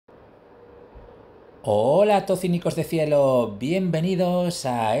Hola tocinicos de cielo, bienvenidos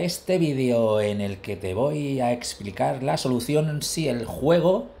a este vídeo en el que te voy a explicar la solución si el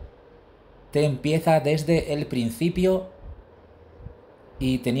juego te empieza desde el principio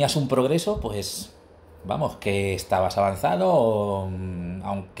y tenías un progreso, pues vamos, que estabas avanzado o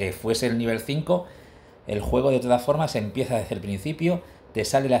aunque fuese el nivel 5, el juego de todas formas empieza desde el principio, te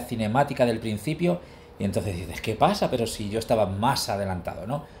sale la cinemática del principio y entonces dices, ¿qué pasa? Pero si yo estaba más adelantado,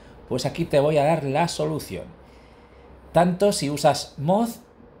 ¿no? Pues aquí te voy a dar la solución. Tanto si usas mod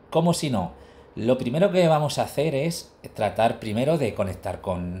como si no. Lo primero que vamos a hacer es tratar primero de conectar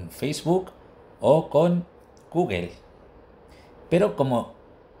con Facebook o con Google. Pero como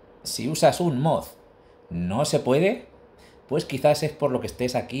si usas un mod no se puede, pues quizás es por lo que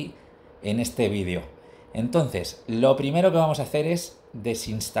estés aquí en este vídeo. Entonces, lo primero que vamos a hacer es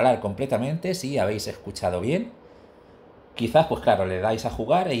desinstalar completamente, si habéis escuchado bien. Quizás, pues claro, le dais a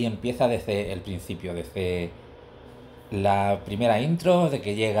jugar y empieza desde el principio, desde la primera intro de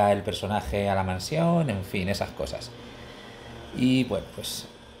que llega el personaje a la mansión, en fin, esas cosas. Y bueno, pues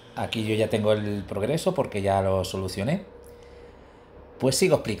aquí yo ya tengo el progreso porque ya lo solucioné. Pues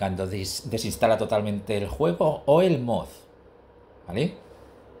sigo explicando, desinstala totalmente el juego o el mod, ¿vale?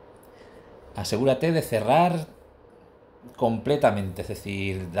 Asegúrate de cerrar completamente, es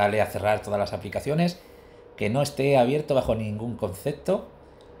decir, dale a cerrar todas las aplicaciones, que no esté abierto bajo ningún concepto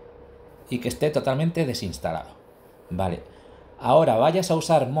y que esté totalmente desinstalado. Vale, ahora vayas a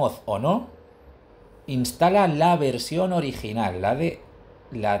usar mod o no, instala la versión original, la de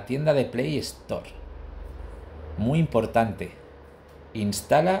la tienda de Play Store. Muy importante,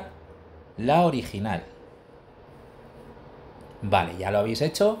 instala la original. Vale, ya lo habéis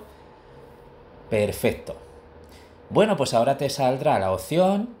hecho. Perfecto. Bueno, pues ahora te saldrá la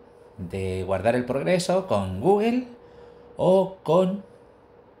opción de guardar el progreso con Google o con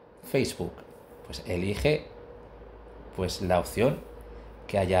Facebook. Pues elige pues la opción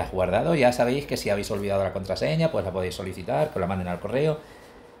que hayas guardado. Ya sabéis que si habéis olvidado la contraseña, pues la podéis solicitar, que la manden al correo,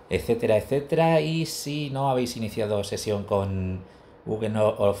 etcétera, etcétera. Y si no habéis iniciado sesión con Google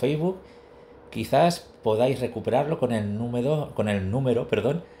o Facebook, quizás podáis recuperarlo con el número,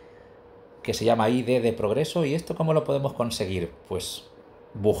 perdón, que se llama ID de progreso. ¿Y esto cómo lo podemos conseguir? Pues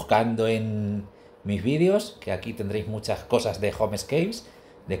buscando en mis vídeos, que aquí tendréis muchas cosas de homescapes,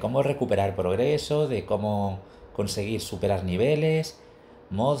 de cómo recuperar progreso, de cómo conseguir superar niveles,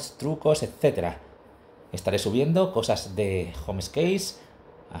 mods, trucos, etcétera. Estaré subiendo cosas de homescapes,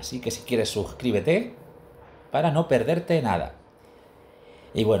 así que si quieres suscríbete para no perderte nada.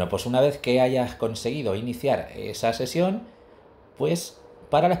 Y bueno, pues una vez que hayas conseguido iniciar esa sesión, pues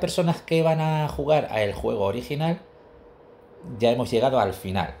para las personas que van a jugar a el juego original, ya hemos llegado al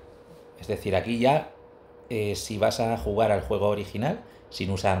final. Es decir, aquí ya, si vas a jugar al juego original, sin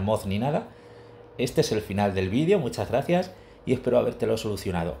usar mod ni nada, este es el final del vídeo. Muchas gracias y espero habértelo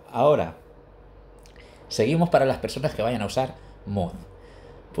solucionado. Ahora, seguimos para las personas que vayan a usar mod.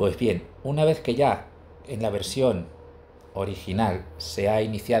 Pues bien, una vez que ya en la versión original se ha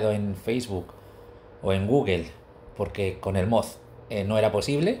iniciado en Facebook o en Google, porque con el mod no era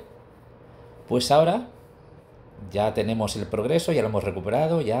posible, pues ahora ya tenemos el progreso, ya lo hemos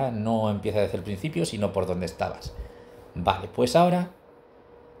recuperado, ya no empieza desde el principio, sino por donde estabas. Vale, pues ahora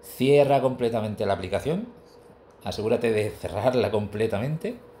cierra completamente la aplicación, asegúrate de cerrarla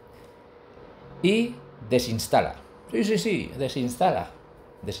completamente y desinstala. Sí, sí, sí, desinstala.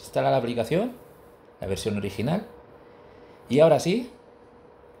 Desinstala la aplicación, la versión original, y ahora sí,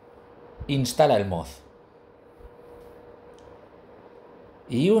 instala el mod.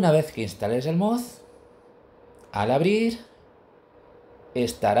 Y una vez que instales el mod, al abrir,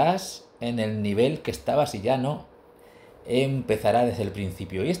 estarás en el nivel que estabas y ya no empezará desde el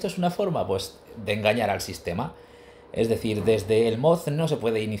principio. Y esto es una forma, pues, de engañar al sistema. Es decir, desde el mod no se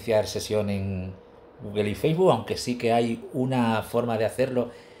puede iniciar sesión en Google y Facebook, aunque sí que hay una forma de hacerlo.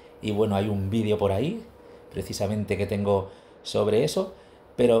 Y bueno, hay un vídeo por ahí, precisamente, que tengo sobre eso.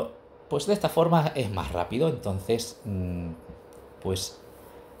 Pero, pues de esta forma es más rápido. Entonces, pues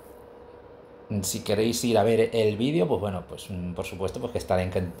si queréis ir a ver el vídeo, pues bueno, pues por supuesto, pues que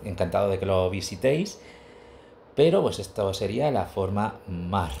estaré encantado de que lo visitéis. Pero pues esto sería la forma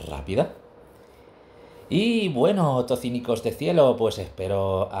más rápida. Y bueno, tocinicos de cielo, pues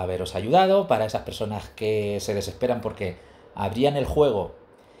espero haberos ayudado. Para esas personas que se desesperan porque abrían el juego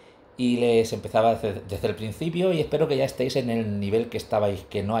y les empezaba desde el principio, y espero que ya estéis en el nivel que estabais,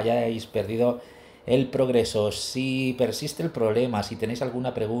 que no hayáis perdido el progreso. Si persiste el problema, si tenéis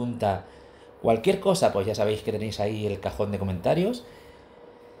alguna pregunta, cualquier cosa, pues ya sabéis que tenéis ahí el cajón de comentarios.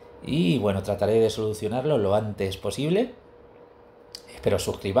 Y bueno, trataré de solucionarlo lo antes posible. Espero os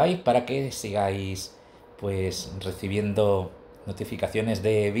suscribáis para que sigáis pues recibiendo notificaciones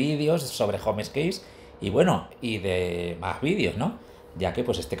de vídeos sobre homescapes y bueno, y de más vídeos, ¿no? Ya que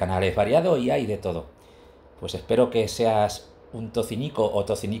pues este canal es variado y hay de todo. Pues espero que seas un tocinico o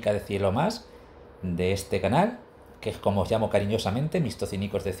tocinica de cielo más de este canal, que es como os llamo cariñosamente, mis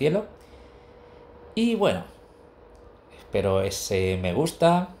tocinicos de cielo. Y bueno, espero ese me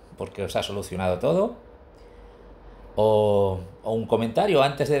gusta, porque os ha solucionado todo. O un comentario.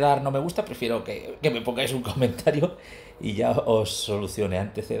 Antes de dar no me gusta, prefiero que me pongáis un comentario y ya os solucione.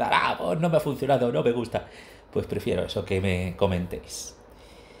 Antes de dar, pues no me ha funcionado, no me gusta. Pues prefiero eso, que me comentéis.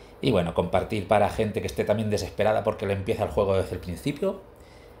 Y bueno, compartir para gente que esté también desesperada porque le empieza el juego desde el principio.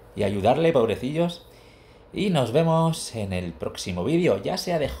 Y ayudarle, pobrecillos. Y nos vemos en el próximo vídeo, ya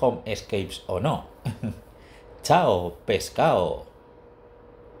sea de homescapes o no. Chao, pescado.